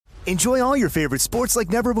Enjoy all your favorite sports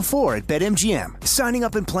like never before at BetMGM. Signing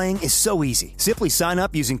up and playing is so easy. Simply sign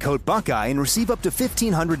up using code Buckeye and receive up to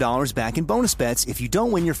 $1,500 back in bonus bets if you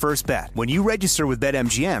don't win your first bet. When you register with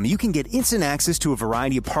BetMGM, you can get instant access to a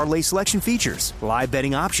variety of parlay selection features, live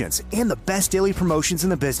betting options, and the best daily promotions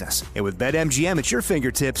in the business. And with BetMGM at your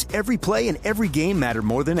fingertips, every play and every game matter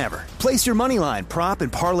more than ever. Place your moneyline, prop,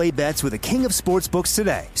 and parlay bets with the king of sportsbooks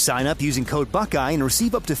today. Sign up using code Buckeye and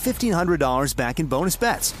receive up to $1,500 back in bonus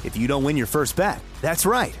bets if you don't win your first bet. That's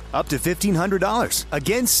right, up to $1,500.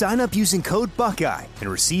 Again, sign up using code Buckeye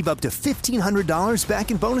and receive up to $1,500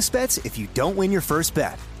 back in bonus bets if you don't win your first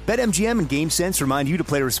bet. BetMGM and GameSense remind you to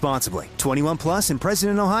play responsibly. 21 plus and present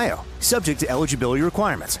in Ohio. Subject to eligibility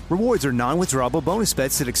requirements. Rewards are non-withdrawable bonus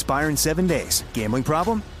bets that expire in 7 days. Gambling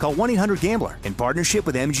problem? Call 1-800-GAMBLER in partnership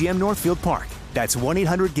with MGM Northfield Park. That's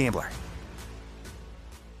 1-800-GAMBLER.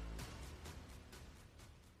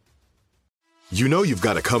 You know you've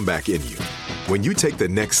got a comeback in you. When you take the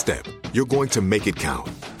next step, you're going to make it count.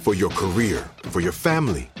 For your career, for your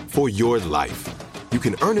family, for your life. You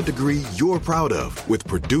can earn a degree you're proud of with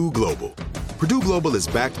Purdue Global. Purdue Global is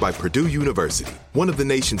backed by Purdue University, one of the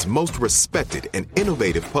nation's most respected and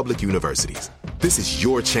innovative public universities. This is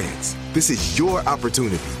your chance. This is your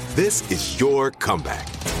opportunity. This is your comeback.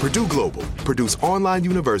 Purdue Global, Purdue's online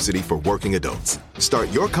university for working adults. Start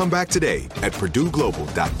your comeback today at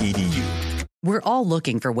purdueglobal.edu. We're all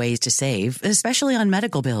looking for ways to save, especially on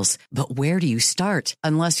medical bills. But where do you start?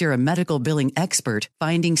 Unless you're a medical billing expert,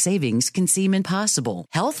 finding savings can seem impossible.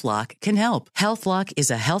 HealthLock can help. HealthLock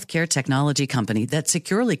is a healthcare technology company that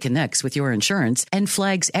securely connects with your insurance and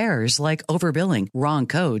flags errors like overbilling, wrong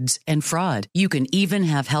codes, and fraud. You can even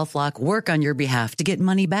have HealthLock work on your behalf to get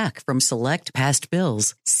money back from select past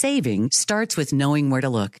bills. Saving starts with knowing where to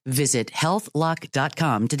look. Visit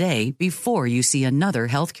healthlock.com today before you see another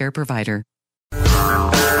healthcare provider.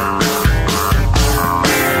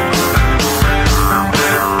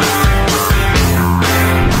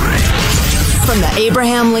 From the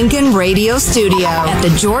Abraham Lincoln Radio Studio at the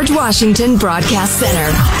George Washington Broadcast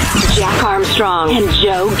Center, Jack Armstrong and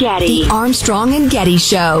Joe Getty. The Armstrong and Getty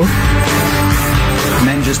Show.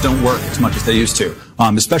 Men just don't work as much as they used to,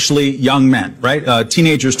 especially young men, right?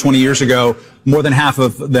 Teenagers 20 years ago, more than half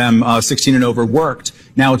of them, 16 and over, worked.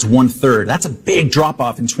 Now it's 1/3. That's a big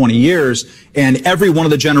drop-off in 20 years. And every one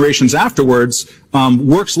of the generations afterwards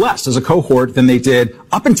works less as a cohort than they did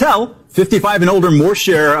up until 55 and older. More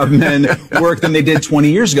share of men work than they did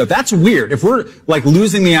 20 years ago. That's weird. If we're like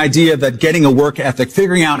losing the idea that getting a work ethic,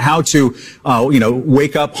 figuring out how to,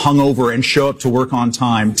 wake up hungover and show up to work on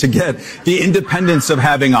time, to get the independence of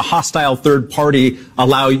having a hostile third party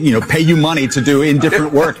pay you money to do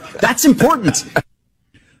indifferent work, that's important.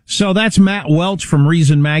 So that's Matt Welch from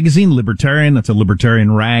Reason Magazine, libertarian. That's a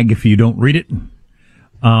libertarian rag if you don't read it.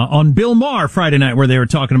 On Bill Maher Friday night, where they were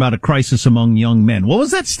talking about a crisis among young men. What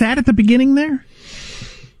was that stat at the beginning there?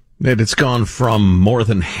 That it's gone from more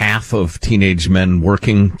than half of teenage men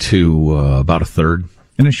working to about 1/3.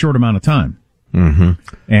 In a short amount of time. Mm-hmm.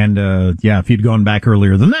 And, if you'd gone back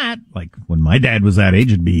earlier than that, like when my dad was that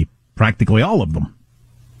age, it'd be practically all of them.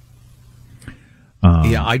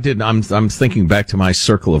 I did. I'm thinking back to my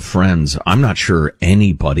circle of friends. I'm not sure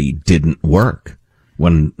anybody didn't work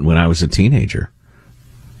when I was a teenager.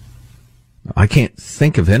 I can't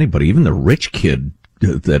think of anybody, even the rich kid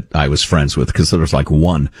that I was friends with, because there was like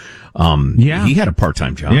one. He had a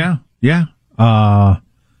part-time job. Yeah.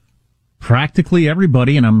 Practically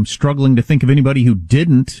everybody, and I'm struggling to think of anybody who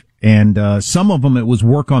didn't. And some of them, it was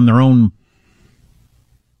work on their own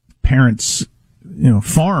parents'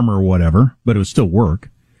 farm or whatever, but it was still work.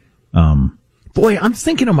 Boy, I'm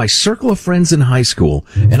thinking of my circle of friends in high school,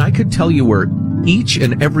 and I could tell you where each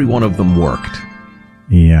and every one of them worked.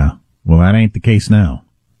 Yeah. Well, that ain't the case now.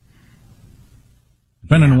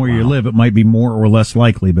 Depending on where you live, it might be more or less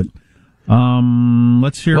likely, but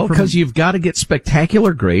let's hear. Well, because you've got to get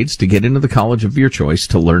spectacular grades to get into the college of your choice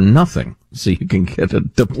to learn nothing, so you can get a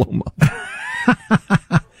diploma.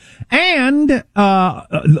 And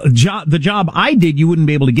the job I did, you wouldn't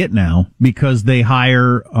be able to get now because they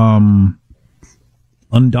hire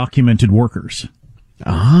undocumented workers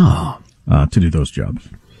to do those jobs.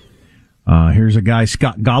 Here's a guy,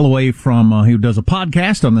 Scott Galloway, who does a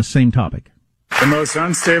podcast on the same topic. The most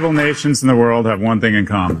unstable nations in the world have one thing in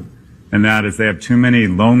common, and that is they have too many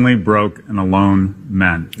lonely, broke, and alone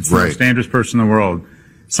men. It's the most dangerous person in the world.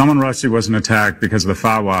 Salman Rushdie wasn't attacked because of the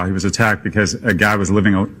fatwa. He was attacked because a guy was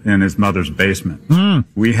living in his mother's basement.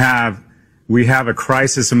 We have a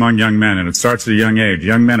crisis among young men, and it starts at a young age.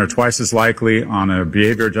 Young men are twice as likely on a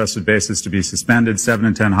behavior-adjusted basis to be suspended. 7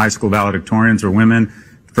 in 10 high school valedictorians are women.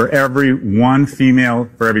 For every two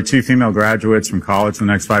female graduates from college in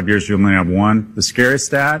the next 5 years, you only have one. The scariest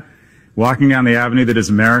stat, walking down the avenue that is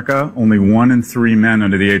America, only 1 in 3 men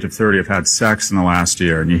under the age of 30 have had sex in the last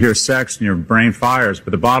year. And you hear sex and your brain fires.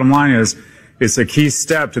 But the bottom line is, it's a key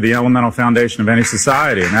step to the elemental foundation of any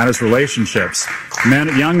society, and that is relationships.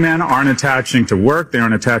 Young men aren't attaching to work. They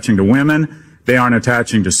aren't attaching to women. They aren't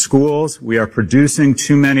attaching to schools. We are producing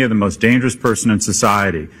too many of the most dangerous person in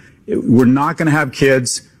society. We're not going to have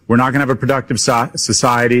kids. We're not going to have a productive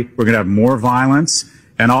society. We're going to have more violence.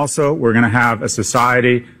 And also, we're going to have a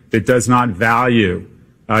society that does not value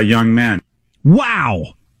young men.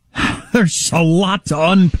 Wow. There's a lot to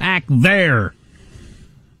unpack there.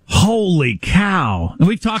 Holy cow. And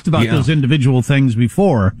we've talked about those individual things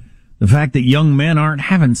before. The fact that young men aren't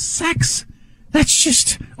having sex.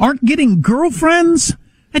 Aren't getting girlfriends.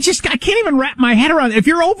 I can't even wrap my head around it. If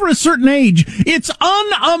you're over a certain age, it's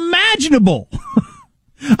unimaginable.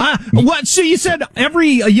 So you said every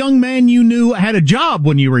young man you knew had a job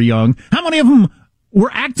when you were young. How many of them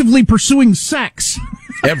were actively pursuing sex?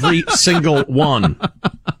 Every single one.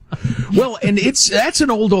 Well, and that's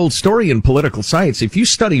an old story in political science. If you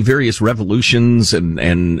study various revolutions and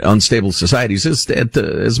unstable societies, as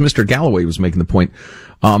Mr. Galloway was making the point,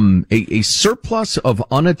 a surplus of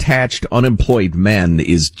unattached, unemployed men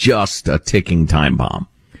is just a ticking time bomb.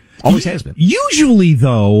 Always has been. Usually,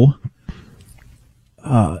 though,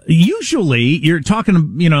 you're talking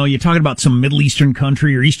about some Middle Eastern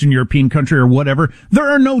country or Eastern European country or whatever. There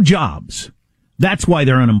are no jobs. That's why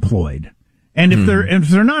they're unemployed. And if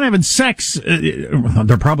they're not having sex,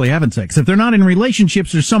 they're probably having sex. If they're not in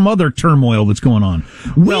relationships, there's some other turmoil that's going on.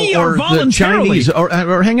 We are voluntarily.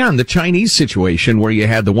 Or hang on, the Chinese situation where you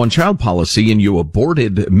had the one-child policy and you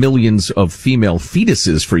aborted millions of female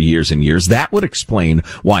fetuses for years and years. That would explain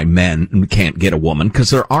why men can't get a woman, because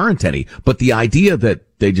there aren't any. But the idea that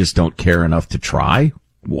they just don't care enough to try,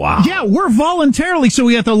 wow. Yeah, we're voluntarily. So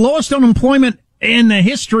we have the lowest unemployment in the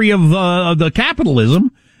history of the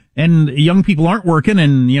capitalism. And young people aren't working,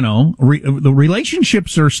 and the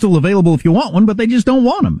relationships are still available if you want one, but they just don't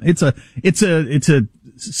want them. It's a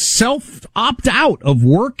self opt out of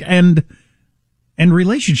work and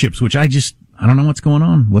relationships, which I don't know what's going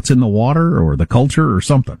on. What's in the water or the culture or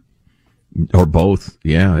something, or both.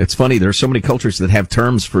 Yeah, it's funny. There's so many cultures that have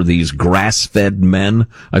terms for these grass-fed men.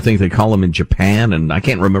 I think they call them in Japan, and I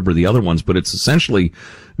can't remember the other ones, but it's essentially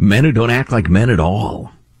men who don't act like men at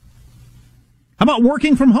all. How about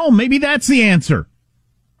working from home? Maybe that's the answer.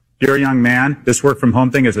 You're a young man. This work from home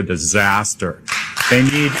thing is a disaster. They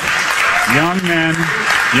need young men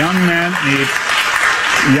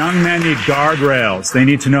need guardrails. They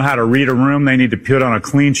need to know how to read a room. They need to put on a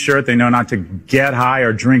clean shirt. They know not to get high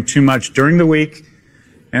or drink too much during the week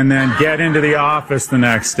and then get into the office the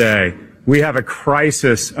next day. We have a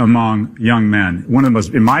crisis among young men.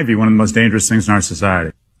 In my view, one of the most dangerous things in our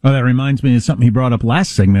society. Oh, that reminds me of something he brought up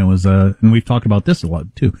last segment was, and we've talked about this a lot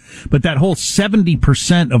too, but that whole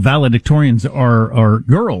 70% of valedictorians are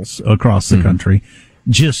girls across the country.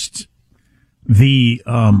 Just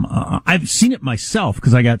I've seen it myself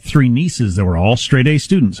because I got 3 nieces that were all straight A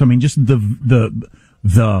students. I mean, just the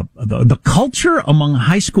culture among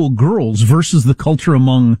high school girls versus the culture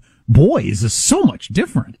among boys is so much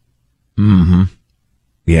different. Mm-hmm.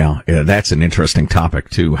 Yeah, that's an interesting topic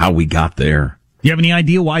too, how we got there. Do you have any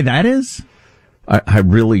idea why that is? I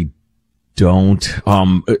really don't.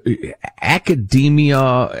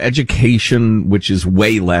 Academia, education, which is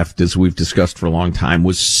way left, as we've discussed for a long time,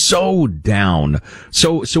 was so down,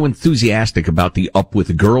 so enthusiastic about the up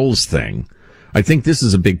with girls thing. I think this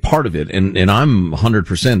is a big part of it, and I'm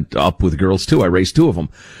 100% up with girls too. I raised 2 of them.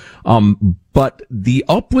 But the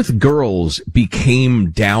up with girls became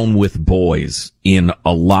down with boys in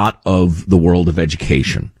a lot of the world of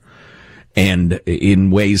education. And in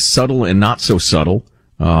ways subtle and not so subtle,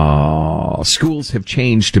 schools have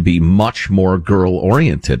changed to be much more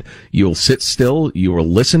girl-oriented. You'll sit still, you will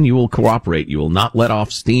listen, you will cooperate, you will not let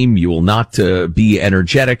off steam, you will not be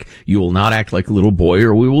energetic, you will not act like a little boy,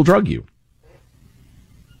 or we will drug you.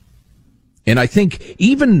 And I think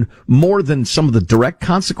even more than some of the direct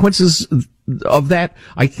consequences of that,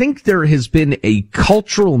 I think there has been a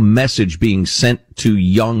cultural message being sent to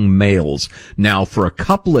young males now for a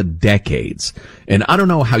couple of decades. And I don't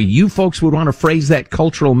know how you folks would want to phrase that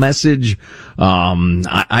cultural message.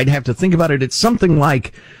 I'd have to think about it. It's something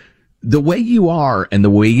like, the way you are and the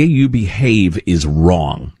way you behave is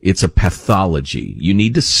wrong. It's a pathology. You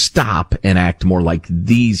need to stop and act more like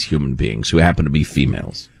these human beings who happen to be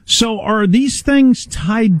females. So are these things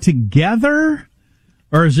tied together,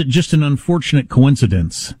 or is it just an unfortunate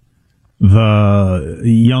coincidence the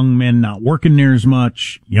young men not working near as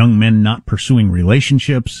much, young men not pursuing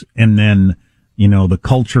relationships, and then, the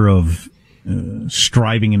culture of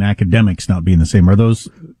striving in academics not being the same. Are those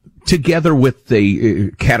together with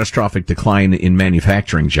the catastrophic decline in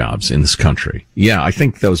manufacturing jobs in this country? Yeah, I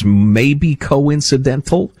think those may be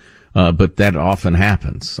coincidental, but that often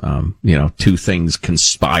happens. Two things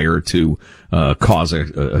conspire to cause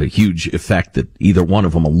a huge effect that either one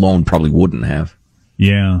of them alone probably wouldn't have.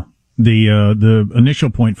 Yeah. The initial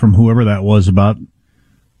point from whoever that was about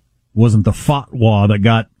wasn't the fatwa that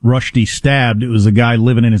got Rushdie stabbed. It was a guy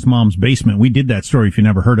living in his mom's basement. We did that story if you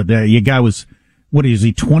never heard of that. The guy was, what is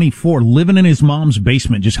he, 24, living in his mom's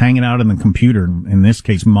basement, just hanging out on the computer. In this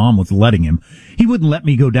case, mom was letting him. He wouldn't let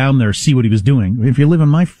me go down there, see what he was doing. If you live in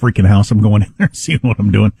my freaking house, I'm going in there, seeing what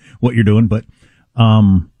I'm doing, what you're doing. But,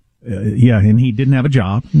 yeah, and he didn't have a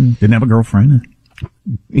job, didn't have a girlfriend.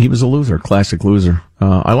 He was a loser, classic loser.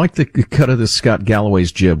 I like the cut of this Scott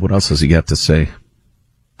Galloway's jib. What else has he got to say?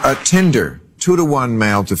 Tinder, 2-to-1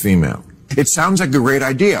 male to female. It sounds like a great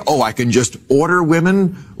idea. Oh, I can just order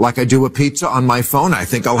women like I do a pizza on my phone. I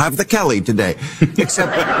think I'll have the Kelly today.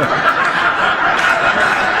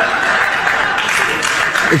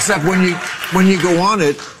 Except when you go on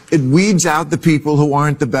it, it weeds out the people who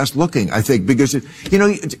aren't the best looking, I think, because it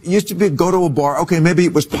used to be go to a bar. Okay, maybe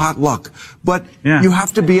it was potluck, but you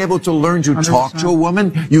have to be able to learn to 100%. Talk to a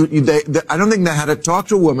woman. I don't think they had to talk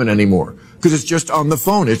to a woman anymore because it's just on the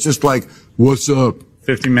phone. It's just like, what's up?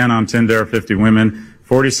 50 men on Tinder, 50 women.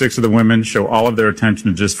 46 of the women show all of their attention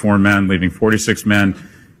to just 4 men, leaving 46 men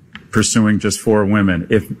pursuing just 4 women.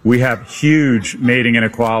 If we have huge mating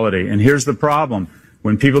inequality, and here's the problem.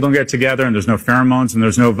 When people don't get together and there's no pheromones and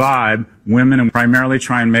there's no vibe, women primarily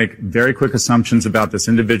try and make very quick assumptions about this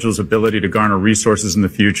individual's ability to garner resources in the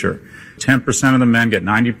future. 10% of the men get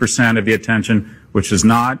 90% of the attention, which does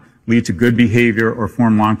not lead to good behavior or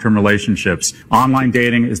form long-term relationships. Online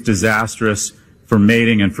dating is disastrous for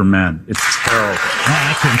mating and for men. It's terrible.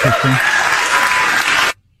 Oh, that's interesting.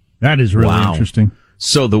 That is really interesting.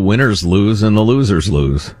 So the winners lose and the losers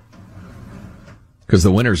lose. Because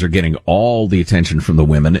the winners are getting all the attention from the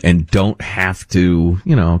women and don't have to,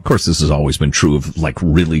 of course this has always been true of like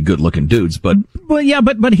really good looking dudes, but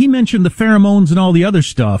he mentioned the pheromones and all the other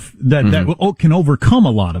stuff that can overcome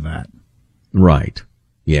a lot of that. Right.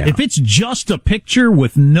 Yeah. If it's just a picture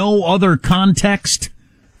with no other context,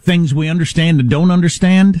 things we understand and don't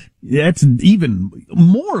understand, that's even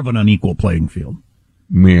more of an unequal playing field.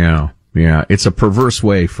 Yeah. Yeah. It's a perverse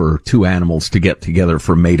way for two animals to get together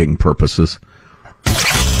for mating purposes.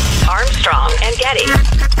 Armstrong and Getty.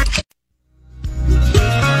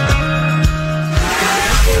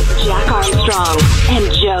 Jack Armstrong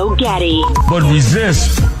and Joe Getty. But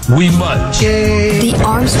resist, we must. The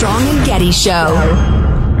Armstrong and Getty Show.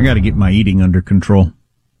 I got to get my eating under control.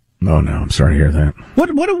 Oh no, I'm sorry to hear that.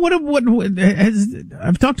 What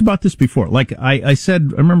I've talked about this before. Like I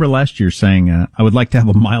said, I remember last year saying I would like to have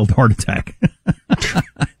a mild heart attack.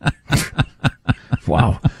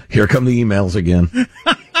 Wow. Here come the emails again.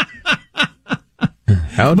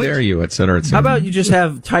 How dare you, et cetera, et cetera. How about you just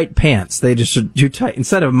have tight pants? They just do tight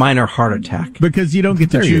instead of minor heart attack. Because you don't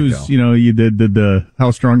get to choose, the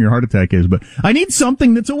how strong your heart attack is. But I need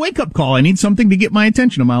something that's a wake-up call. I need something to get my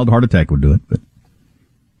attention. A mild heart attack would do it. But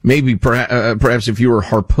maybe perhaps if you were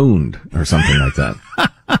harpooned or something like that.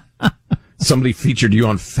 Somebody featured you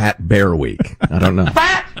on Fat Bear Week. I don't know.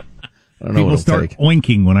 I don't know. People start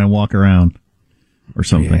oinking when I walk around. Or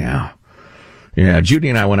something. Yeah. Judy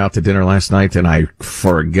and I went out to dinner last night and I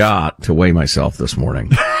forgot to weigh myself this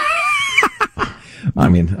morning. I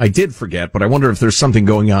mean, I did forget, but I wonder if there's something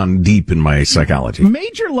going on deep in my psychology.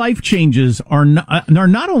 Major life changes are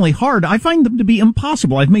not only hard, I find them to be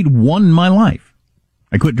impossible. I've made one in my life.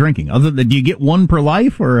 I quit drinking. Do you get one per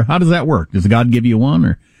life or how does that work? Does God give you one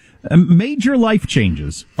or major life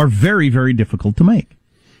changes are very, very difficult to make.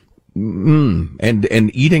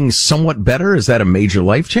 And eating somewhat better, is that a major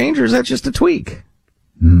life change or is that just a tweak?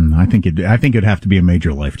 I think it'd have to be a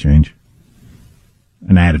major life change.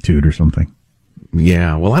 An attitude or something.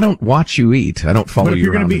 Yeah, well, I don't watch you eat. I don't follow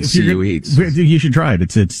you around and see you eat. You should try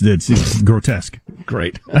it. It's grotesque.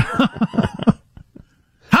 Great.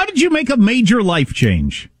 How did you make a major life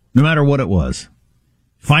change? No matter what it was.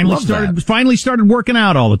 Finally started working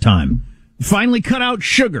out all the time. Finally cut out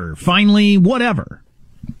sugar. Finally whatever.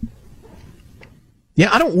 Yeah,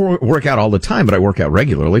 I don't work out all the time, but I work out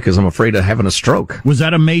regularly because I'm afraid of having a stroke. Was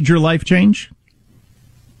that a major life change?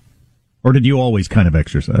 Or did you always kind of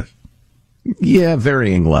exercise? Yeah,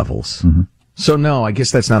 varying levels. Mm-hmm. So no, I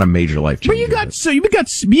guess that's not a major life change.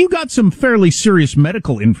 But you got some fairly serious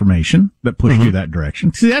medical information that pushed you that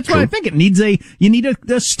direction. See, that's why I think it needs you need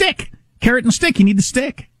a stick, carrot and stick. You need the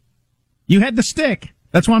stick. You had the stick.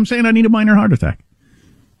 That's why I'm saying I need a minor heart attack.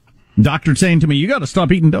 Doctor saying to me, you got to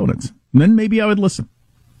stop eating donuts. And then maybe I would listen.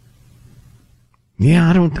 Yeah,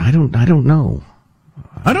 I don't know.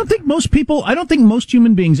 I don't think most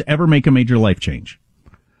human beings ever make a major life change.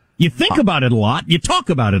 You think about it a lot. You talk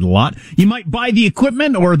about it a lot. You might buy the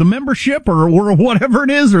equipment or the membership or whatever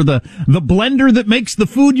it is, or the blender that makes the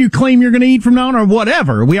food you claim you're going to eat from now on, or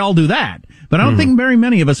whatever. We all do that. But I don't think very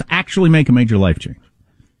many of us actually make a major life change.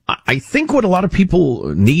 I think what a lot of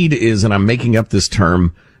people need is, and I'm making up this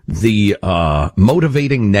term, the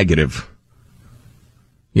motivating negative.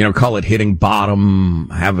 Call it hitting bottom,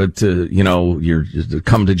 have it, your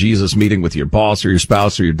come to Jesus meeting with your boss or your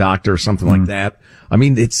spouse or your doctor or something like that. I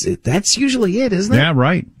mean, that's usually it, isn't it? Yeah,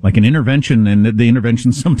 right. Like an intervention, and the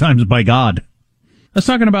intervention sometimes by God. I was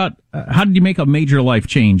talking about how did you make a major life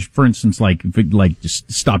change? For instance, like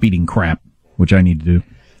just stop eating crap, which I need to do.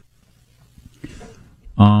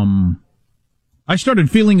 I started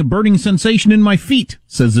feeling a burning sensation in my feet,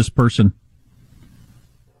 says this person.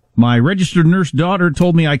 My registered nurse daughter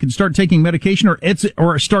told me I could start taking medication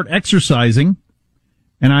or start exercising,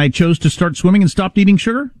 and I chose to start swimming and stopped eating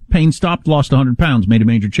sugar. Pain stopped, lost 100 pounds, made a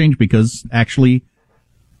major change because actually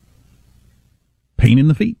pain in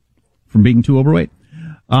the feet from being too overweight.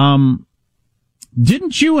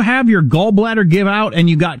 Didn't you have your gallbladder give out and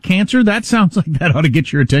you got cancer? That sounds like that ought to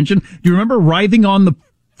get your attention. Do you remember writhing on the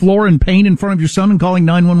floor in pain in front of your son and calling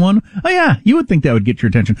 911? Oh yeah, you would think that would get your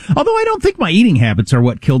attention. Although I don't think my eating habits are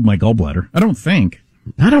what killed my gallbladder. I don't think.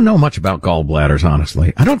 I don't know much about gallbladders,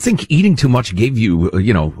 honestly. I don't think eating too much gave you,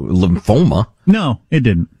 lymphoma. No, it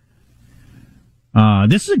didn't.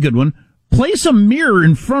 This is a good one. Place a mirror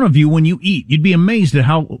in front of you when you eat. You'd be amazed at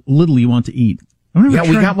how little you want to eat. Yeah,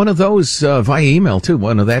 we got one of those via email, too.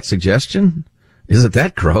 One of that suggestion. Is it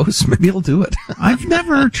that gross? Maybe I'll do it. I've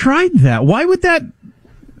never tried that. Why would that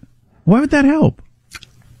help?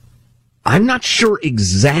 I'm not sure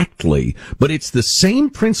exactly, but it's the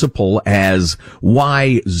same principle as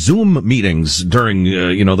why Zoom meetings during,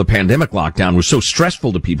 the pandemic lockdown were so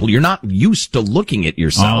stressful to people. You're not used to looking at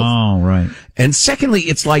yourself. Oh, right. And secondly,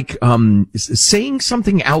 it's like, saying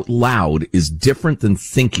something out loud is different than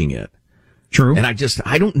thinking it. True. And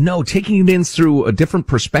I don't know, taking it in through a different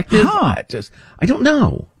perspective. I don't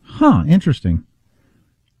know. Interesting.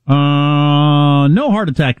 No heart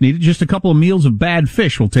attack needed. Just a couple of meals of bad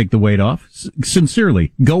fish will take the weight off.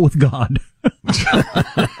 Sincerely, go with God.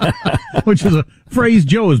 Which is a phrase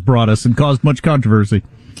Joe has brought us and caused much controversy.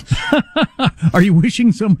 Are you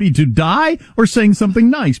wishing somebody to die or saying something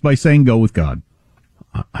nice by saying go with God?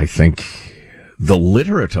 I think the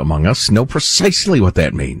literate among us know precisely what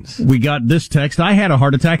that means. We got this text. I had a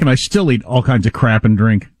heart attack and I still eat all kinds of crap and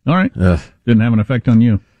drink. All right. Didn't have an effect on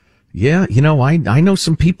you. Yeah, I know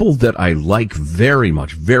some people that I like very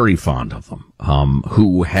much, very fond of them,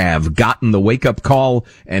 who have gotten the wake-up call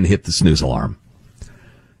and hit the snooze alarm.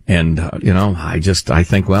 And, I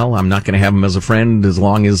think, well, I'm not going to have them as a friend as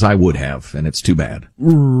long as I would have, and it's too bad.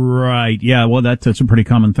 Right, yeah, well, that's a pretty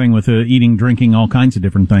common thing with eating, drinking, all kinds of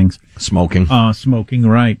different things. Smoking. Smoking,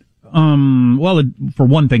 right. Well, for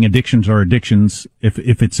one thing, addictions are addictions if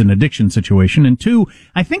it's an addiction situation. And two,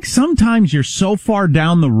 I think sometimes you're so far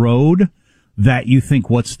down the road that you think,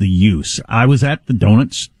 what's the use? I was at the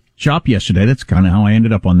donuts shop yesterday. That's kind of how I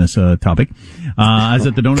ended up on this topic. I was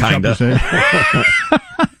at the donut shop yesterday.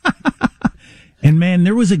 And man,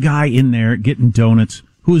 there was a guy in there getting donuts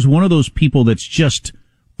who is one of those people that's just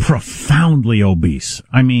profoundly obese.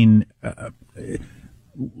 I mean,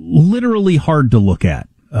 literally hard to look at.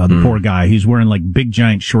 The poor guy, he's wearing like big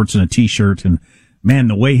giant shorts and a t-shirt, and man,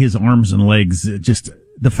 the way his arms and legs, just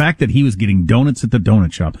the fact that he was getting donuts at the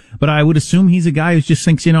donut shop. But I would assume he's a guy who just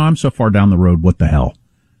thinks, I'm so far down the road, what the hell?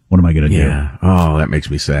 What am I going to do? Yeah. Oh, that makes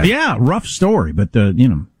me sad. Yeah, rough story, but I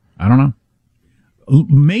don't know.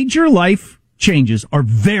 Major life changes are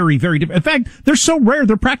very, very different. In fact, they're so rare,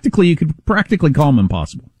 you could practically call them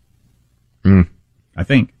impossible. I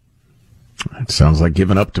think. That sounds like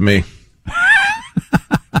giving up to me.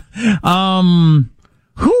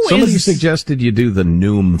 Somebody suggested you do the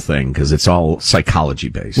Noom thing because it's all psychology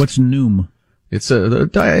based. What's Noom? It's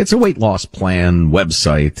a weight loss plan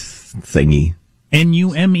website thingy.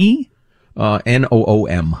 Nume?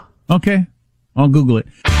 Noom. Okay, I'll Google it.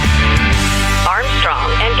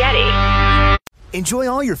 Armstrong and Getty. Enjoy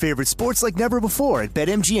all your favorite sports like never before at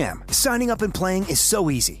BetMGM. Signing up and playing is so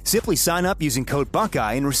easy. Simply sign up using code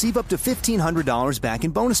Buckeye and receive up to $1,500 back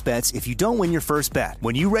in bonus bets if you don't win your first bet.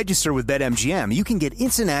 When you register with BetMGM, you can get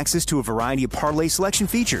instant access to a variety of parlay selection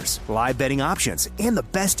features, live betting options, and the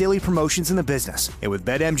best daily promotions in the business. And with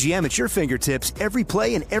BetMGM at your fingertips, every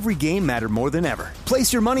play and every game matter more than ever.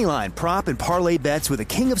 Place your moneyline, prop, and parlay bets with the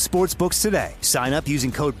king of sportsbooks today. Sign up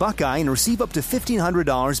using code Buckeye and receive up to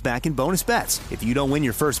 $1,500 back in bonus bets if you don't win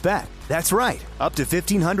your first bet. That's right, up to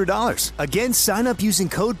 $1,500. Again, sign up using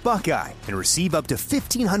code Buckeye and receive up to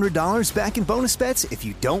 $1,500 back in bonus bets if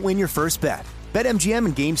you don't win your first bet. BetMGM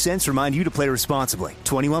and GameSense remind you to play responsibly.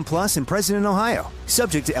 21 plus and present in Ohio.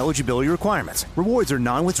 Subject to eligibility requirements. Rewards are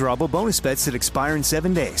non-withdrawable bonus bets that expire in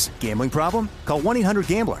 7 days. Gambling problem? Call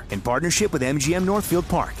 1-800-GAMBLER in partnership with MGM Northfield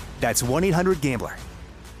Park. That's 1-800-GAMBLER.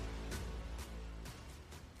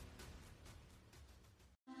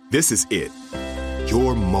 This is it.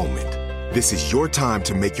 Your moment. This is your time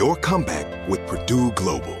to make your comeback with Purdue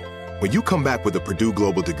Global. When you come back with a Purdue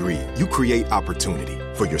Global degree, you create opportunity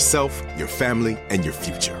for yourself, your family, and your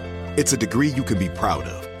future. It's a degree you can be proud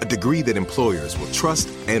of, a degree that employers will trust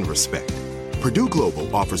and respect. Purdue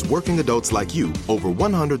Global offers working adults like you over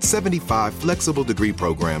 175 flexible degree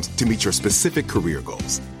programs to meet your specific career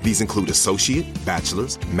goals. These include associate,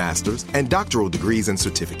 bachelor's, master's, and doctoral degrees and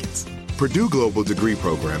certificates. Purdue Global degree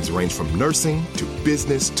programs range from nursing to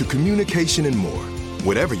business to communication and more.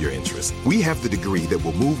 Whatever your interest, we have the degree that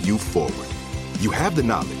will move you forward. You have the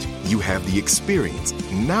knowledge, you have the experience.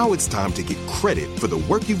 Now it's time to get credit for the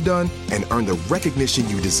work you've done and earn the recognition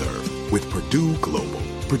you deserve with Purdue Global,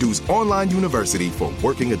 Purdue's online university for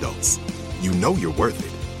working adults. You know you're worth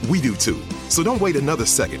it. We do too. So don't wait another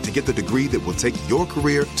second to get the degree that will take your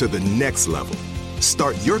career to the next level.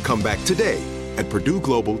 Start your comeback today at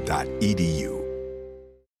purdueglobal.edu.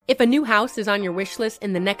 If a new house is on your wish list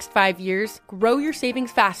in the next 5 years, grow your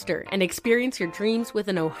savings faster and experience your dreams with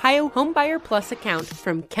an Ohio Homebuyer Plus account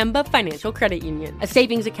from Kemba Financial Credit Union. A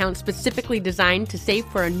savings account specifically designed to save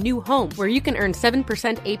for a new home, where you can earn 7%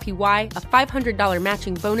 APY, a $500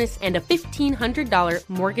 matching bonus, and a $1,500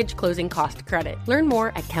 mortgage closing cost credit. Learn more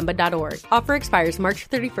at Kemba.org. Offer expires March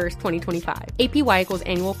 31st, 2025. APY equals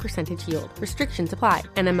annual percentage yield. Restrictions apply.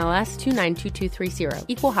 NMLS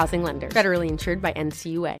 292230. Equal housing lender. Federally insured by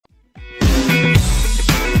NCUA.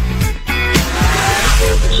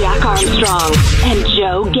 Jack Armstrong and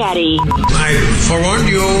Joe Getty. I forewarned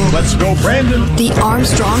you. Let's go, Brandon. The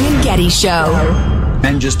Armstrong and Getty Show.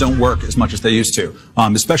 Men just don't work as much as they used to,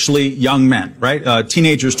 especially young men, right?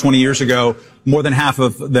 Teenagers 20 years ago, more than half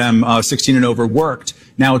of them 16 and over worked.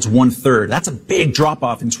 Now it's 1/3. That's a big drop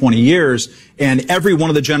off in 20 years. And every one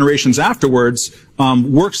of the generations afterwards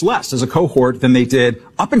works less as a cohort than they did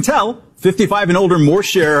up until 55 and older. More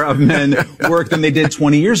share of men work than they did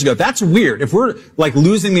 20 years ago. That's weird. If we're like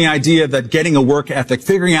losing the idea that getting a work ethic,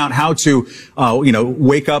 figuring out how to,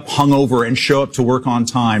 wake up hungover and show up to work on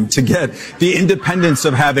time, to get the independence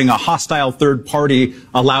of having a hostile third party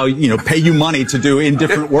allow, pay you money to do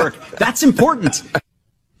indifferent work. That's important.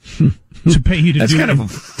 To pay you to That's do kind of a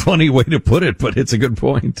funny way to put it, but it's a good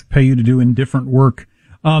point. Pay you to do indifferent work.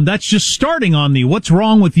 That's just starting on the what's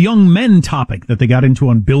wrong with young men topic that they got into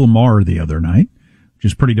on Bill Maher the other night, which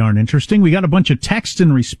is pretty darn interesting. We got a bunch of text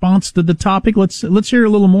in response to the topic. Let's hear a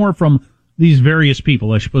little more from these various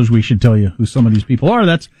people. I suppose we should tell you who some of these people are.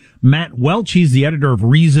 That's Matt Welch. He's the editor of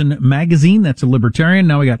Reason Magazine. That's a libertarian.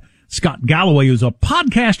 Now we got Scott Galloway, who's a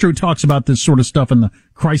podcaster who talks about this sort of stuff and the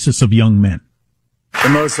crisis of young men. The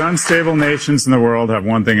most unstable nations in the world have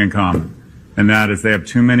one thing in common, and that is they have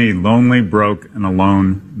too many lonely, broke, and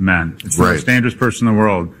alone men. It's the most dangerous person in the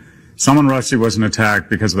world. Salman Rushdie wasn't attacked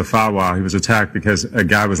because of the fatwa. He was attacked because a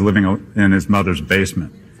guy was living in his mother's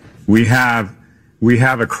basement. We have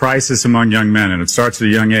a crisis among young men, and it starts at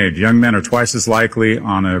a young age. Young men are twice as likely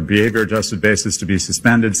on a behavior-adjusted basis to be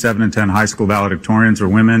suspended. 7 in 10 high school valedictorians are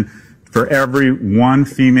women. For every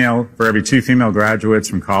two female graduates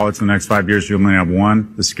from college in the next 5 years, you only have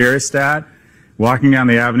one. The scariest stat, walking down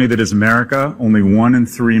the avenue that is America, only 1 in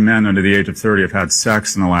 3 men under the age of 30 have had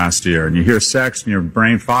sex in the last year. And you hear sex and your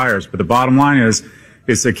brain fires. But the bottom line is,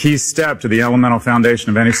 it's a key step to the elemental foundation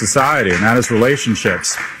of any society, and that is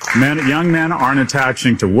relationships. Young men aren't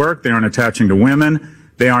attaching to work. They aren't attaching to women.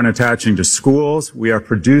 They aren't attaching to schools. We are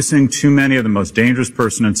producing too many of the most dangerous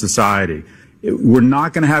person in society. We're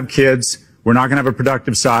not going to have kids. We're not going to have a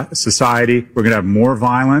productive society. We're going to have more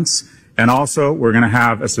violence. And also, we're going to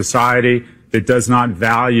have a society that does not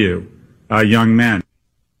value young men.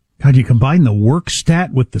 God, you combine the work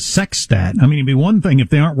stat with the sex stat. I mean, it'd be one thing if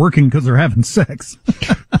they aren't working because they're having sex.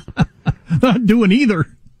 They're not doing either.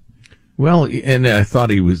 Well, and I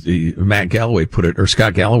thought Scott Galloway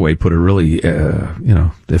put it really,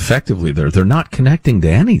 effectively there. They're not connecting to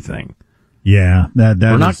anything. Yeah, that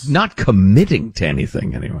not committing to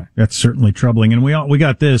anything anyway. That's certainly troubling. And we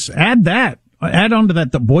got this. Add on to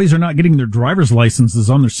that, the boys are not getting their driver's licenses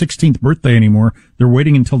on their 16th birthday anymore. They're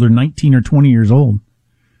waiting until they're 19 or 20 years old,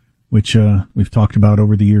 which we've talked about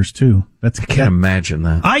over the years too. I can't imagine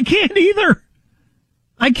that. I can't either.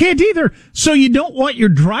 So you don't want your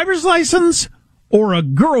driver's license or a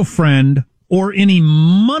girlfriend or any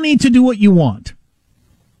money to do what you want.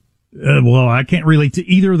 Well, I can't relate to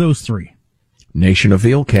either of those three. Nation of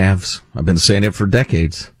veal calves. I've been saying it for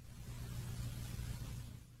decades.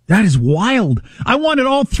 That is wild. I wanted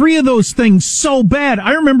all three of those things so bad.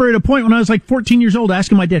 I remember at a point when I was like 14 years old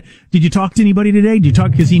asking my dad, did you talk to anybody today? Did you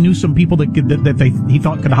talk? Because he knew some people he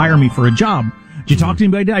thought could hire me for a job. Did you talk to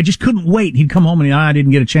anybody today? I just couldn't wait. He'd come home and I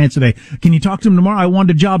didn't get a chance today. Can you talk to him tomorrow? I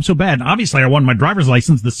wanted a job so bad. And obviously I wanted my driver's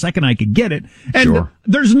license the second I could get it. And sure.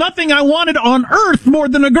 There's nothing I wanted on earth more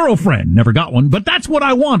than a girlfriend. Never got one, but that's what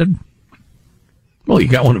I wanted. Well, you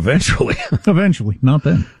got one eventually. Eventually, not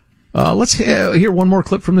then. Let's hear one more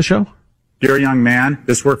clip from the show. You're a young man.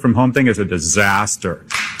 This work from home thing is a disaster.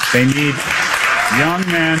 They need young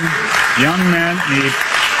men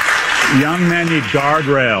need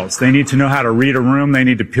guardrails. They need to know how to read a room. They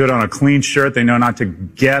need to put on a clean shirt. They know not to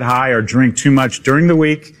get high or drink too much during the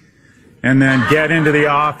week and then get into the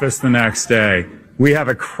office the next day. We have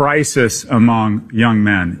a crisis among young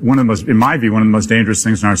men. In my view, one of the most dangerous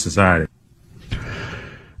things in our society.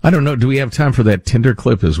 I don't know. Do we have time for that Tinder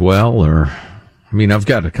clip as well? Or, I mean, I've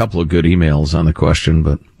got a couple of good emails on the question,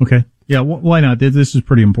 but. Okay. Yeah. Why not? This is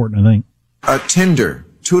pretty important, I think. Tinder,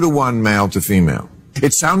 2-to-1 male to female.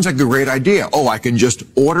 It sounds like a great idea. Oh, I can just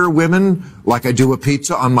order women like I do a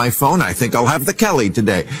pizza on my phone. I think I'll have the Kelly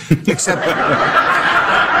today. Except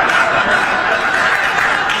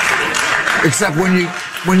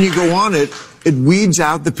when you go on it, it weeds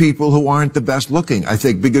out the people who aren't the best looking, I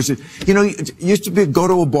think, because it used to be go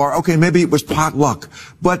to a bar. Okay, maybe it was potluck,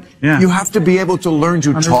 but you have to be able to learn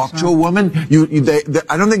to 100%. Talk to a woman. I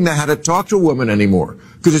don't think they had to talk to a woman anymore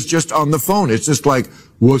because it's just on the phone. It's just like,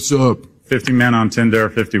 what's up? 50 men on Tinder,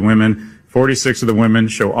 50 women. 46 of the women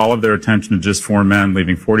show all of their attention to just 4 men,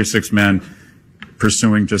 leaving 46 men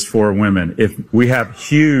pursuing just 4 women. If we have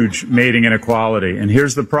huge mating inequality, and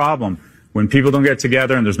here's the problem. When people don't get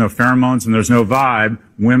together and there's no pheromones and there's no vibe,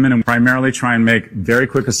 women primarily try and make very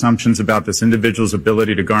quick assumptions about this individual's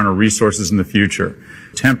ability to garner resources in the future.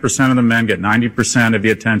 10% of the men get 90% of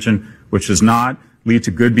the attention, which does not lead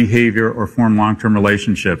to good behavior or form long-term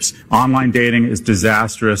relationships. Online dating is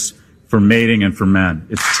disastrous for mating and for men.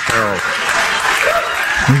 It's terrible.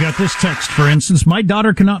 We got this text, for instance. My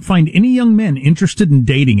daughter cannot find any young men interested in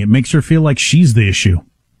dating. It makes her feel like she's the issue.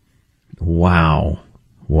 Wow.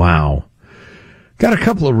 Got a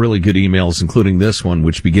couple of really good emails, including this one,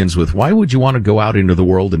 which begins with, why would you want to go out into the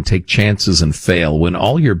world and take chances and fail when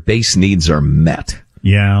all your base needs are met?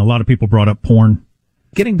 Yeah, a lot of people brought up porn.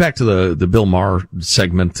 Getting back to the Bill Maher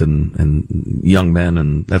segment and young men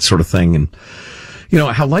and that sort of thing, and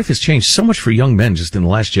how life has changed so much for young men just in the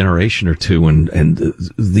last generation or two, and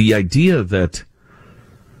the idea that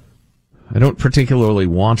I don't particularly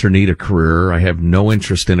want or need a career. I have no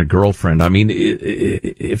interest in a girlfriend. I mean,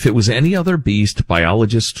 if it was any other beast,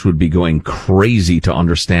 biologists would be going crazy to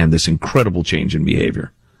understand this incredible change in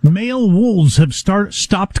behavior. Male wolves have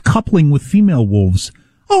stopped coupling with female wolves.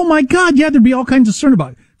 Oh my God, yeah, there'd be all kinds of concern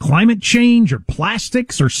about climate change or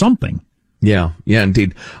plastics or something. Yeah,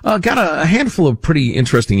 indeed. Got a handful of pretty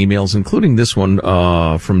interesting emails, including this one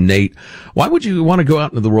from Nate. Why would you want to go out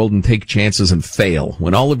into the world and take chances and fail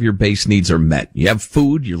when all of your base needs are met? You have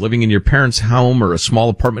food, you're living in your parents' home or a small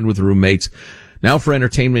apartment with roommates. Now for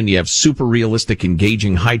entertainment, you have super realistic,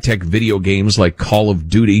 engaging, high-tech video games like Call of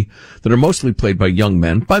Duty that are mostly played by young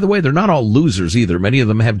men. By the way, they're not all losers either. Many of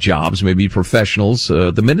them have jobs, maybe professionals.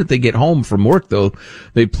 The minute they get home from work, though,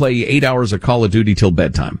 they play 8 hours of Call of Duty till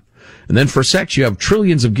bedtime. And then for sex, you have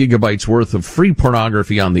trillions of gigabytes worth of free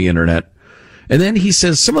pornography on the internet. And then he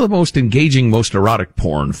says some of the most engaging, most erotic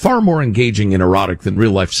porn, far more engaging and erotic than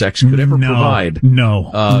real life sex could ever provide.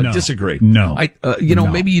 No. Disagree. No.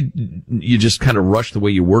 Maybe you just kind of rushed the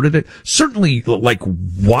way you worded it. Certainly like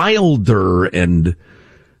wilder and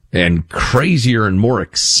crazier and more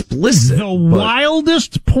explicit. The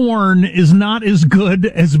wildest porn is not as good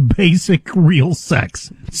as basic real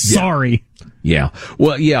sex. Sorry. Yeah.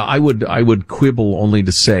 Well, yeah, I would quibble only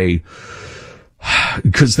to say,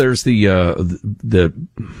 because there's the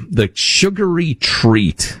sugary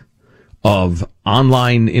treat of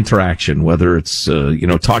online interaction, whether it's,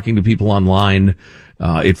 talking to people online,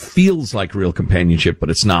 It feels like real companionship, but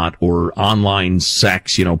it's not, or online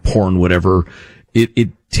sex, porn, whatever. It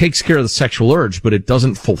takes care of the sexual urge, but it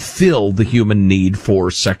doesn't fulfill the human need for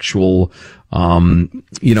sexual,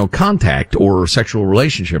 contact or sexual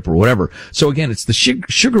relationship or whatever. So again, it's the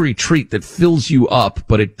sugary treat that fills you up,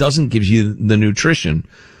 but it doesn't give you the nutrition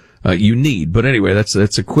you need. But anyway, that's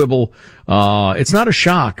a quibble. It's not a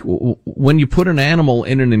shock. When you put an animal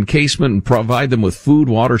in an encasement and provide them with food,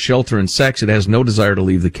 water, shelter, and sex, it has no desire to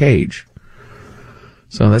leave the cage.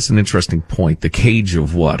 So that's an interesting point. The cage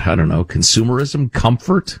of what? I don't know. Consumerism?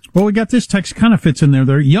 Comfort? Well, we got this text kind of fits in there.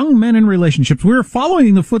 They're young men in relationships. We're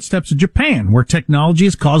following the footsteps of Japan, where technology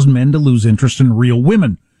has caused men to lose interest in real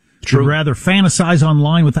women. True. They'd rather fantasize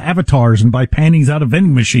online with avatars and buy panties out of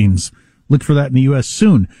vending machines. Look for that in the U.S.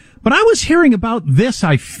 soon. But I was hearing about this,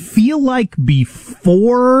 I feel like,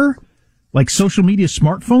 before, like, social media,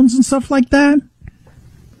 smartphones and stuff like that.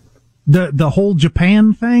 The whole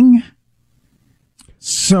Japan thing.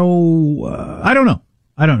 So, I don't know.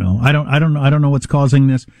 I don't know what's causing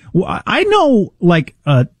this. Well, I know, like,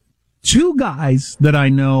 two guys that I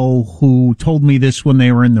know who told me this when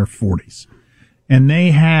they were in their 40s. And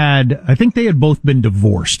I think they had both been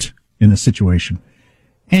divorced in the situation.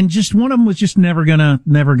 And just one of them was just never gonna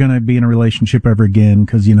be in a relationship ever again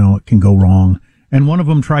because, it can go wrong. And one of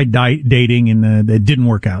them tried dating and it didn't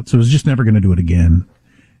work out. So it was just never gonna do it again.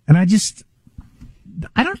 And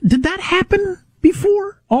did that happen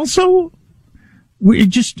before also? Are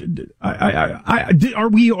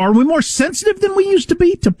we more sensitive than we used to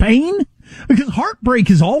be to pain? Because heartbreak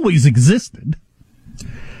has always existed.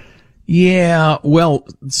 Yeah, well,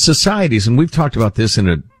 societies, and we've talked about this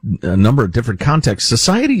in a number of different contexts,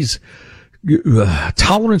 societies'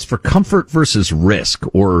 tolerance for comfort versus risk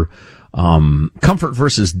or comfort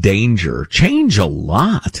versus danger change a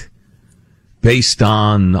lot based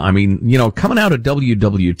on, coming out of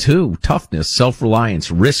WW2, toughness,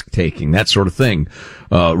 self-reliance, risk-taking, that sort of thing.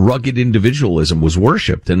 Rugged individualism was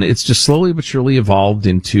worshipped, and it's just slowly but surely evolved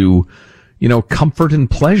into, comfort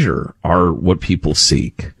and pleasure are what people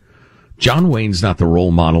seek. John Wayne's not the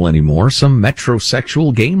role model anymore. Some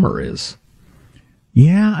metrosexual gamer is.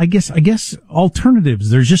 Yeah, I guess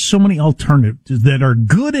alternatives. There's just so many alternatives that are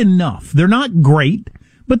good enough. They're not great,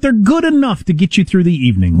 but they're good enough to get you through the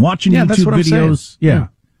evening. Watching YouTube videos. Yeah.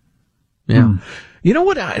 You know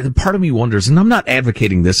what? Part of me wonders, and I'm not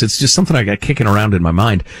advocating this. It's just something I got kicking around in my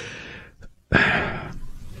mind.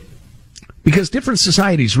 Because different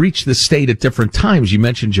societies reach this state at different times. You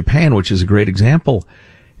mentioned Japan, which is a great example.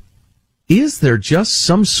 Is there just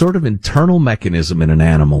some sort of internal mechanism in an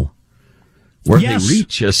animal where they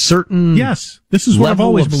reach a certain this is what I've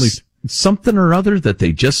always believed. Something or other that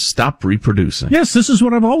they just stop reproducing? Yes, this is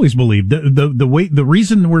what I've always believed. The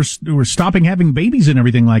reason we're stopping having babies and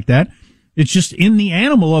everything like that, it's just in the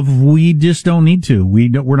animal of we just don't need to.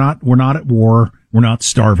 We're not at war. We're not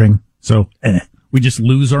starving. So we just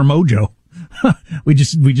lose our mojo. we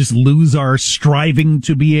just lose our striving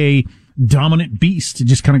to be a dominant beast. It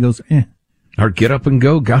just kind of goes, Or get up and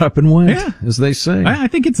go, got up and went, as they say. I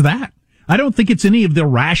think it's that. I don't think it's any of the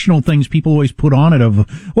rational things people always put on it of,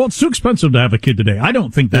 well, it's too expensive to have a kid today. I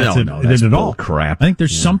don't think that's it at all. Crap. I think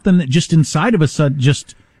there's something that just inside of us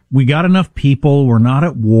we got enough people, we're not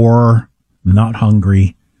at war, not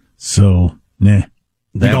hungry, so, That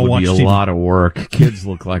would be a lot of work. Kids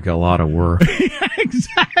look like a lot of work.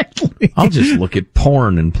 Exactly. I'll just look at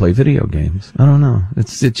porn and play video games. I don't know.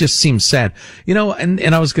 It just seems sad.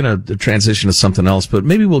 And I was going to transition to something else, but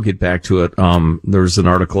maybe we'll get back to it. There was an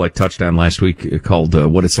article I touched on last week called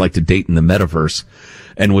What It's Like to Date in the Metaverse.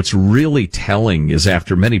 And what's really telling is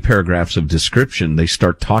after many paragraphs of description, they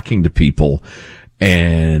start talking to people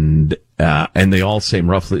and they all say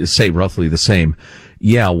roughly the same.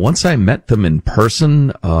 Yeah, once I met them in person,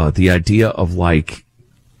 the idea of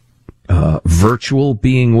virtual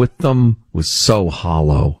being with them was so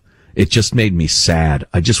hollow. It just made me sad.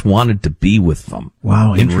 I just wanted to be with them.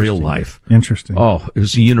 Wow, in real life. Interesting. Oh, it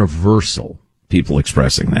was universal. People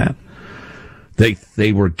expressing that.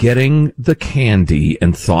 They were getting the candy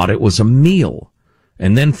and thought it was a meal.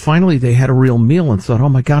 And then finally they had a real meal and thought, oh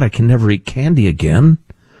my God, I can never eat candy again.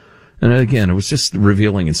 And again, it was just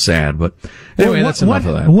revealing and sad. But anyway, that's enough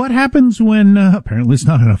of that. What happens when, apparently it's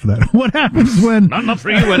not enough of that. What happens when... Not enough for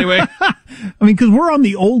you anyway. Because we're on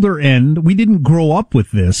the older end. We didn't grow up with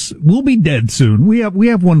this. We'll be dead soon. We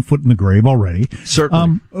have one foot in the grave already.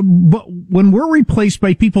 Certainly. But when we're replaced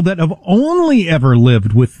by people that have only ever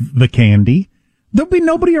lived with the candy, there'll be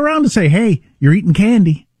nobody around to say, hey, you're eating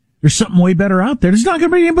candy. There's something way better out there. There's not going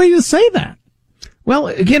to be anybody to say that. Well,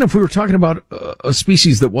 again, if we were talking about a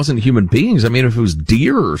species that wasn't human beings, I mean, if it was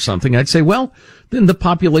deer or something, I'd say, well, then the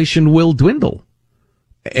population will dwindle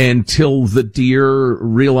until the deer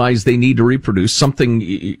realize they need to reproduce. Something,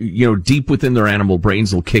 deep within their animal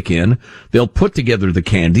brains will kick in. They'll put together the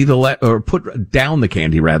candy, or put down the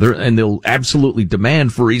candy rather, and they'll absolutely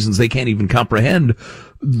demand, for reasons they can't even comprehend,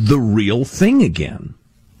 the real thing again.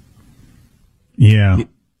 Yeah.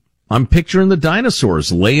 I'm picturing the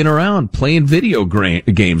dinosaurs laying around, playing video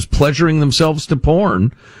games, pleasuring themselves to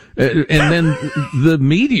porn. And then the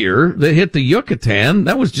meteor that hit the Yucatan,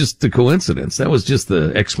 that was just the coincidence. That was just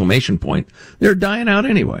the exclamation point. They're dying out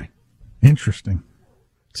anyway. Interesting.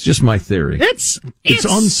 It's just my theory. It's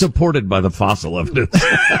unsupported by the fossil evidence.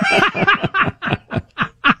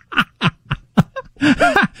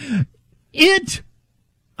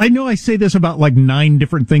 I know I say this about like 9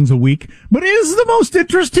 different things a week, but it is the most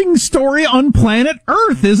interesting story on planet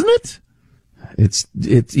Earth, isn't it?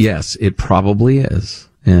 Yes, it probably is.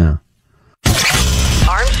 Yeah.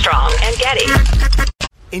 Armstrong and Getty.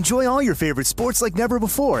 Enjoy all your favorite sports like never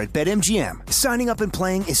before at BetMGM. Signing up and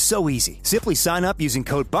playing is so easy. Simply sign up using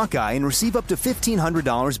code Buckeye and receive up to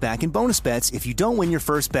 $1,500 back in bonus bets if you don't win your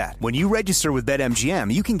first bet. When you register with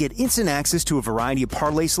BetMGM, you can get instant access to a variety of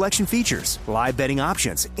parlay selection features, live betting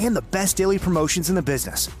options, and the best daily promotions in the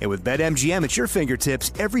business. And with BetMGM at your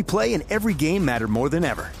fingertips, every play and every game matter more than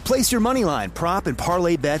ever. Place your moneyline, prop, and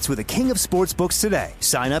parlay bets with the king of sportsbooks today.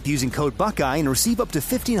 Sign up using code Buckeye and receive up to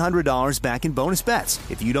 $1,500 back in bonus bets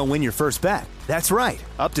if you don't win your first bet. That's right,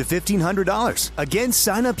 up to $1,500. Again,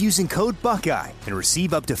 sign up using code Buckeye and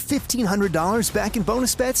receive up to $1,500 back in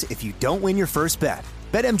bonus bets if you don't win your first bet.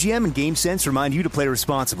 BetMGM and GameSense remind you to play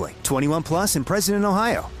responsibly. 21 plus and present in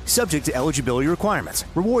Ohio. Subject to eligibility requirements.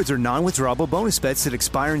 Rewards are non-withdrawable bonus bets that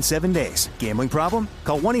expire in 7 days. Gambling problem?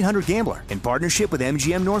 Call 1-800-GAMBLER in partnership with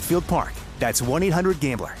MGM Northfield Park. That's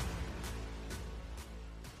 1-800-GAMBLER.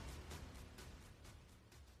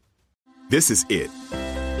 This is it.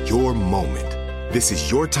 Your moment. This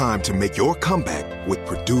is your time to make your comeback with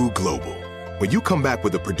Purdue Global. When you come back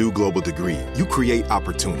with a Purdue Global degree, you create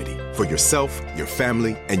opportunity for yourself, your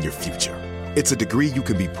family, and your future. It's a degree you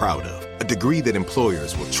can be proud of, a degree that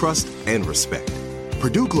employers will trust and respect.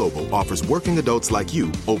 Purdue Global offers working adults like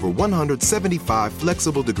you over 175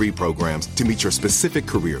 flexible degree programs to meet your specific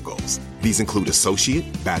career goals. These include associate,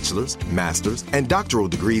 bachelor's, master's, and doctoral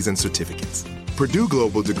degrees and certificates. Purdue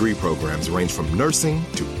Global degree programs range from nursing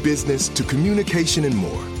to business to communication and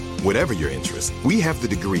more. Whatever your interest, we have the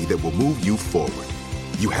degree that will move you forward.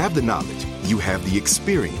 You have the knowledge, you have the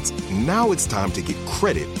experience. Now it's time to get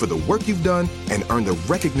credit for the work you've done and earn the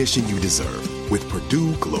recognition you deserve with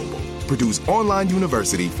Purdue Global, Purdue's online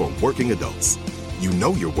university for working adults. You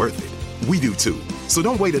know you're worth it. We do too. So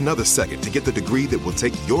don't wait another second to get the degree that will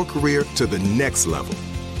take your career to the next level.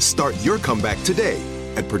 Start your comeback today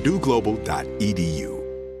at purdueglobal.edu.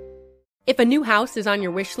 If a new house is on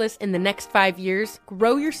your wish list in the next 5 years,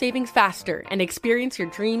 grow your savings faster and experience your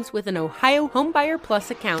dreams with an Ohio Homebuyer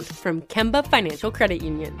Plus account from Kemba Financial Credit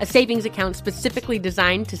Union. A savings account specifically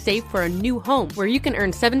designed to save for a new home where you can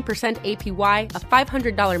earn 7% APY,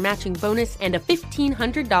 a $500 matching bonus, and a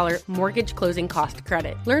 $1,500 mortgage closing cost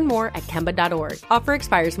credit. Learn more at Kemba.org. Offer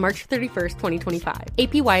expires March 31st, 2025.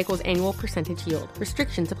 APY equals annual percentage yield.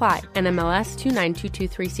 Restrictions apply. NMLS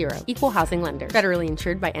 292230. Equal housing lender. Federally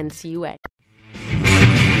insured by NCUA.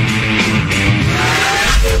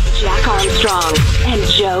 Jack Armstrong and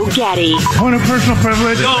Joe Getty. On a personal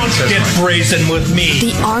privilege, don't get brazen with me.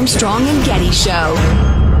 The Armstrong and Getty Show.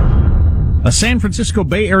 A San Francisco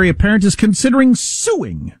Bay Area parent is considering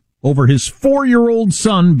suing over his 4-year-old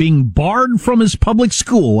son being barred from his public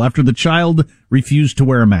school after the child refused to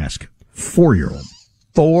wear a mask. 4-year-old.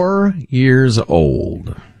 4 years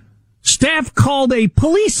old. Staff called a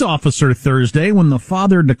police officer Thursday when the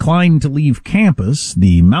father declined to leave campus.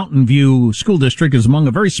 The Mountain View School District is among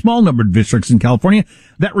a very small number of districts in California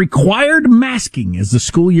that required masking as the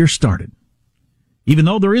school year started, even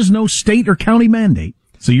though there is no state or county mandate.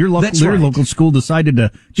 So your local school decided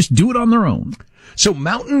to just do it on their own. So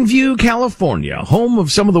Mountain View, California, home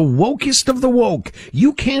of some of the wokest of the woke.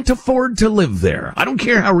 You can't afford to live there. I don't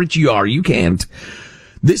care how rich you are, you can't.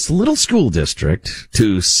 This little school district,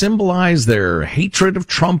 to symbolize their hatred of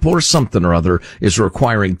Trump or something or other, is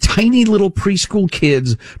requiring tiny little preschool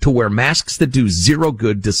kids to wear masks that do zero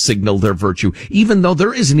good to signal their virtue, even though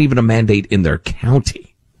there isn't even a mandate in their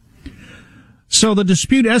county. So the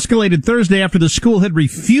dispute escalated Thursday after the school had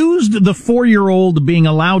refused the 4-year-old being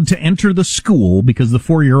allowed to enter the school because the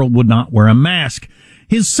 4-year-old would not wear a mask.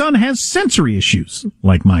 His son has sensory issues,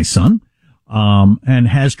 like my son. and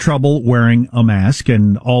has trouble wearing a mask,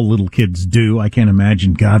 and all little kids do. I can't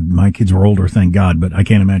imagine, God, my kids were older, thank God, but I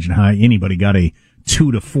can't imagine how anybody got a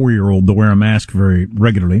 2 to 4 year old to wear a mask very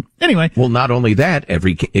regularly. Anyway. Well, not only that,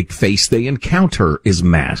 every face they encounter is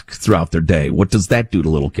masked throughout their day. What does that do to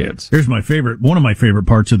little kids? Here's one of my favorite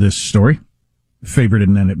parts of this story. Favorite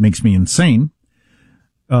in that it makes me insane.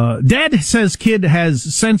 Dad says kid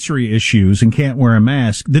has sensory issues and can't wear a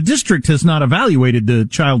mask. The district has not evaluated the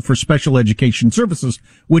child for special education services,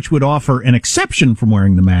 which would offer an exception from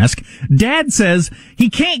wearing the mask. Dad says he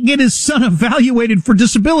can't get his son evaluated for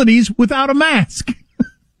disabilities without a mask.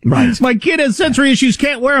 Right. My kid has sensory issues,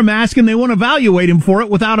 can't wear a mask, and they want to evaluate him for it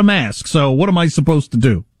without a mask. So what am I supposed to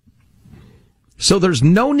do? So there's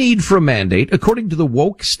no need for a mandate, according to the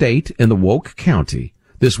woke state and the woke county.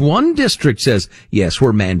 This one district says, yes,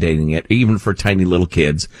 we're mandating it, even for tiny little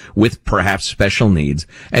kids with perhaps special needs,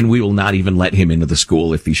 and we will not even let him into the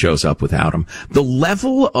school if he shows up without them. The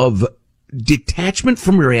level of detachment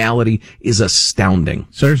from reality is astounding.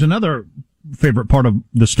 So there's another favorite part of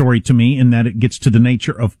the story to me in that it gets to the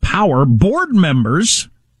nature of power. Board members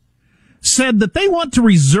said that they want to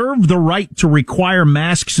reserve the right to require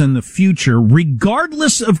masks in the future,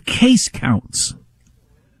 regardless of case counts.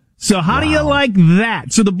 So how do you like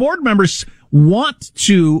that? So the board members want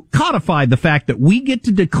to codify the fact that we get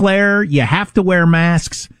to declare you have to wear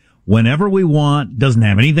masks whenever we want. Doesn't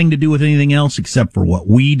have anything to do with anything else except for what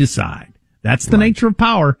we decide. That's the nature of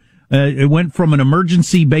power. It went from an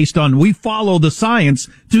emergency based on we follow the science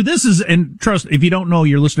to this is, and trust, if you don't know,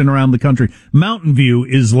 you're listening around the country, Mountain View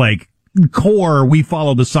is like core we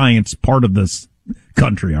follow the science part of this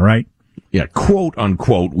country, all right? Yeah, quote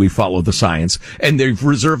unquote, we follow the science, and they've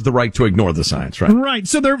reserved the right to ignore the science, right? Right.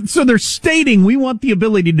 So they're stating we want the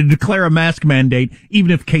ability to declare a mask mandate even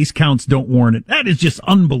if case counts don't warrant it. That is just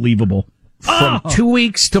unbelievable. From 2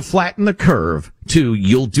 weeks to flatten the curve to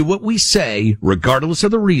you'll do what we say, regardless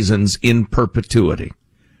of the reasons, in perpetuity.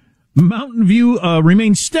 Mountain View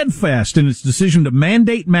remains steadfast in its decision to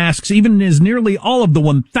mandate masks, even as nearly all of the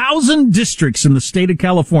 1,000 districts in the state of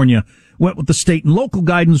California went with the state and local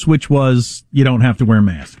guidance, which was you don't have to wear a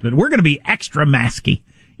mask. But we're going to be extra masky.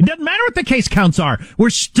 It doesn't matter what the case counts are.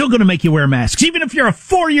 We're still going to make you wear masks, even if you're a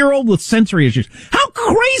 4-year-old with sensory issues. How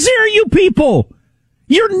crazy are you people?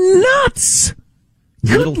 You're nuts.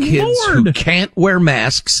 Little kids who can't wear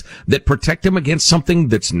masks that protect them against something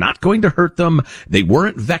that's not going to hurt them. They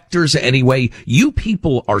weren't vectors anyway. You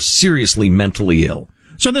people are seriously mentally ill.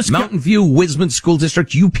 So this Mountain View, Wisman School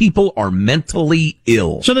District, you people are mentally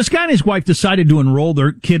ill. So this guy and his wife decided to enroll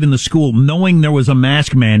their kid in the school knowing there was a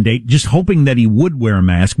mask mandate, just hoping that he would wear a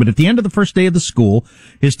mask. But at the end of the first day of the school,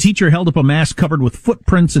 his teacher held up a mask covered with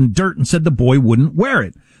footprints and dirt and said the boy wouldn't wear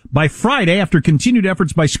it. By Friday, after continued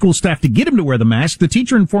efforts by school staff to get him to wear the mask, the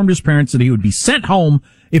teacher informed his parents that he would be sent home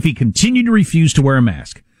if he continued to refuse to wear a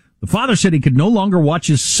mask. The father said he could no longer watch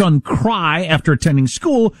his son cry after attending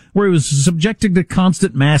school, where he was subjected to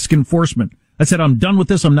constant mask enforcement. I said, I'm done with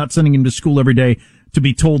this. I'm not sending him to school every day to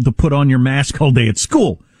be told to put on your mask all day at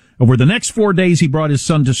school. Over the next 4 days, he brought his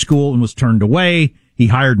son to school and was turned away. He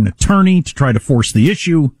hired an attorney to try to force the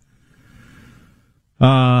issue.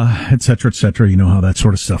 Et cetera, et cetera. You know how that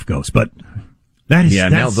sort of stuff goes. But that is,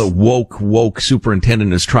 now the woke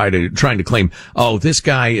superintendent is trying to claim, oh, this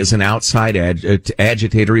guy is an outside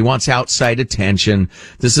agitator. He wants outside attention.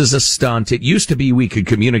 This is a stunt. It used to be we could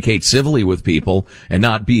communicate civilly with people and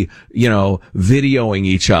not be, videoing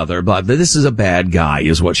each other. But this is a bad guy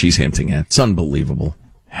is what she's hinting at. It's unbelievable.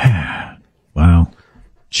 Wow.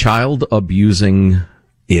 Child abusing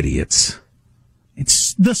idiots.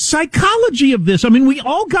 It's the psychology of this. I mean, we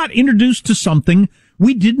all got introduced to something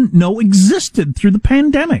we didn't know existed through the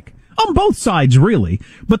pandemic. On both sides, really.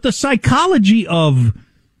 But the psychology of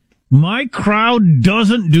my crowd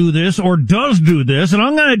doesn't do this or does do this, and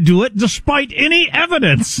I'm going to do it despite any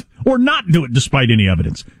evidence. Or not do it despite any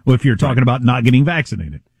evidence. Well, if you're talking about not getting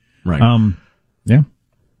vaccinated. Right. Yeah.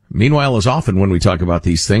 Meanwhile, as often when we talk about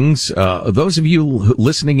these things, those of you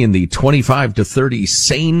listening in the 25 to 30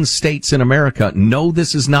 sane states in America know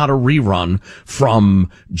this is not a rerun from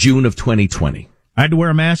June of 2020. I had to wear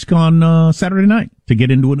a mask on Saturday night to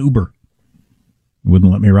get into an Uber.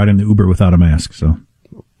 Wouldn't let me ride in the Uber without a mask, so.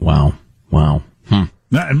 Wow.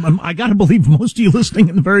 I got to believe most of you listening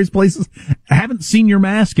in the various places haven't seen your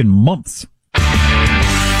mask in months.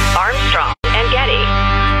 Armstrong and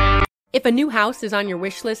Getty. If a new house is on your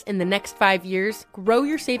wish list in the next 5 years, grow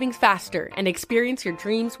your savings faster and experience your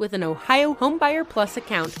dreams with an Ohio Homebuyer Plus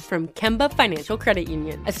account from Kemba Financial Credit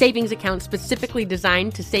Union. A savings account specifically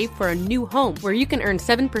designed to save for a new home, where you can earn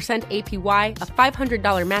 7% APY, a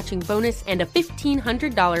 $500 matching bonus, and a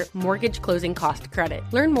 $1,500 mortgage closing cost credit.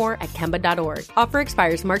 Learn more at Kemba.org. Offer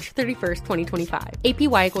expires March 31st, 2025.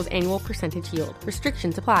 APY equals annual percentage yield.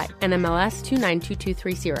 Restrictions apply. NMLS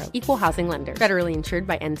 292230. Equal housing lender. Federally insured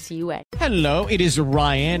by NCUA. Hello, it is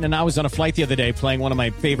Ryan, and I was on a flight the other day playing one of my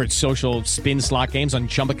favorite social spin slot games on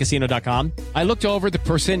ChumbaCasino.com. I looked over the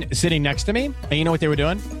person sitting next to me, and you know what they were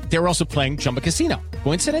doing? They were also playing Chumba Casino.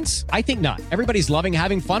 Coincidence? I think not. Everybody's loving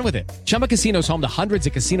having fun with it. Chumba Casino is home to hundreds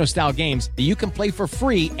of casino-style games that you can play for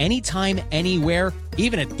free anytime, anywhere,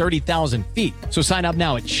 even at 30,000 feet. So sign up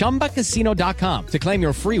now at ChumbaCasino.com to claim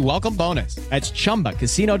your free welcome bonus. That's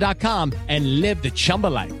ChumbaCasino.com and live the Chumba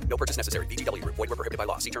life. No purchase necessary. VGW. Void where prohibited by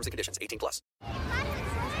law. See terms and conditions. 18+.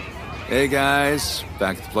 Hey, guys.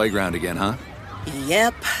 Back at the playground again, huh?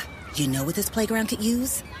 Yep. You know what this playground could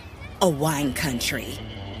use? A wine country.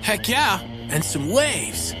 Heck yeah. And some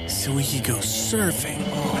waves so we could go surfing.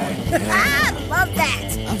 Oh, yeah. Love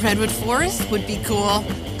that. A redwood forest would be cool.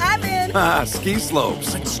 I'm in. Ski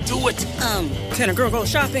slopes. Let's do it. Can a girl go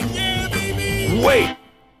shopping? Yeah, baby. Wait.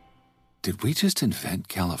 Did we just invent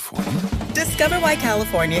California? Discover why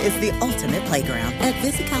California is the ultimate playground at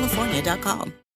visitcalifornia.com.